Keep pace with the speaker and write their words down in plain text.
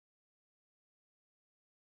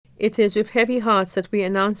It is with heavy hearts that we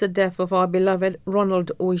announce the death of our beloved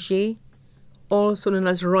Ronald Augier, also known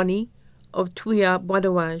as Ronnie, of Tuya,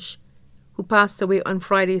 Bouadouage, who passed away on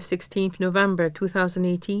Friday, 16th November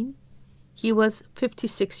 2018. He was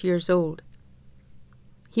 56 years old.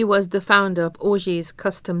 He was the founder of Augier's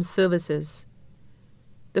Customs Services.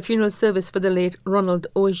 The funeral service for the late Ronald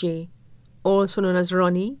Augier, also known as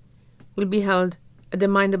Ronnie, will be held at the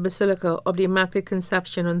Minor Basilica of the Immaculate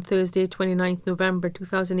Conception on Thursday, 29th November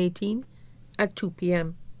 2018 at 2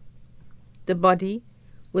 p.m. The body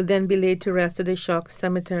will then be laid to rest at the Choc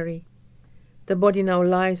Cemetery. The body now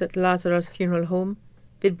lies at Lazarus Funeral Home,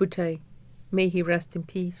 Vidbouteille. May he rest in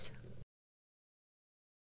peace.